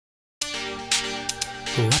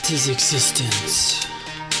What is existence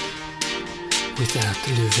without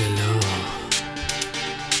le vélo?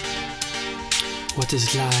 What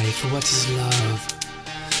is life? What is love?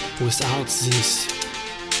 Without this,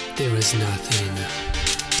 there is nothing.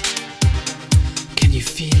 Can you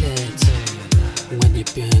feel it when you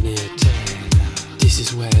burn it? This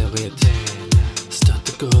is where it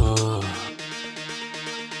starts to go.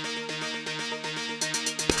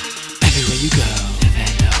 Everywhere you go,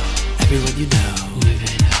 everyone you know,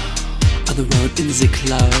 on the road, in the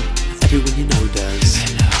club, everyone you know does.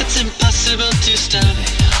 It's impossible to stop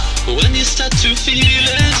when you start to feel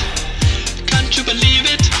it. Can't you believe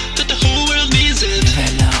it, that the whole world needs it?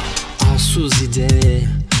 All through the day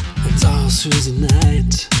and all through the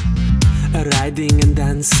night, riding and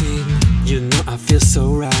dancing, you know I feel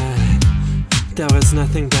so right. There is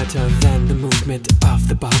nothing better than the movement of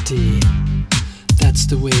the body. That's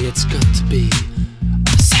the way it's got to be.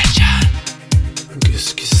 Obsession.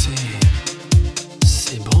 Qu'est-ce que c'est?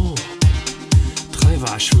 C'est bon. Très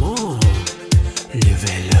vachement. Le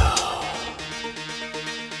vélo.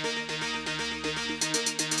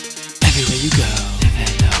 Everywhere you go,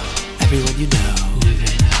 everyone you know,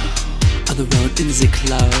 on the road, in the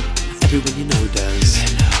club, everyone you know does.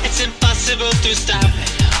 It's impossible to stop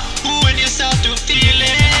when you start to feel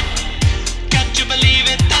it. Can't you believe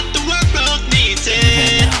it, that the world needs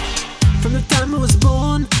it? From the time I was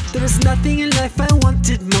born, there is nothing in life I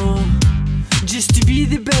wanted more. Just to be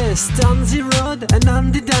the best on the road and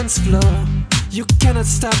on the dance floor. You cannot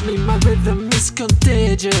stop me, my rhythm is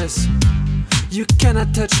contagious. You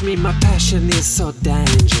cannot touch me, my passion is so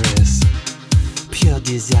dangerous. Pure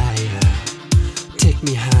desire, take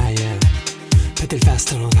me higher. Pedal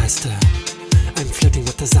faster and faster, I'm floating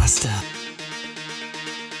with disaster.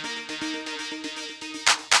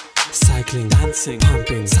 Cycling, dancing,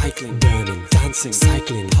 pumping, cycling, burning, dancing,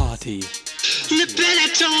 cycling, party. Le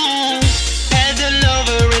peloton, pedal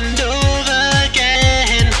over and over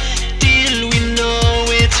again, till we know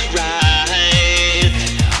it's right.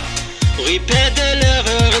 We pedal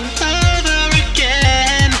over and over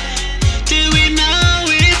again, till we know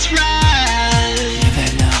it's right.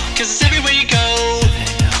 Cause everywhere you go,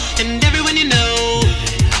 and everyone you know,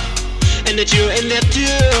 and that you're in that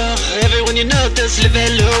tour, everyone you know does le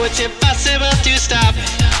vélo. It's impossible to stop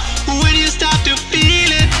when you start to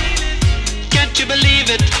feel it. Can't you believe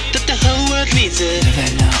it, that the whole world needs it?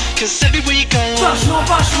 Cause everywhere you go,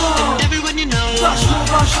 and everyone you know,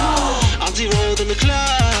 on the road, on the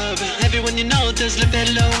club, everyone you know does le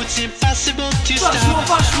vélo. It's impossible to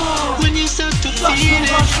stop when you start to feel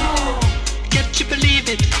it.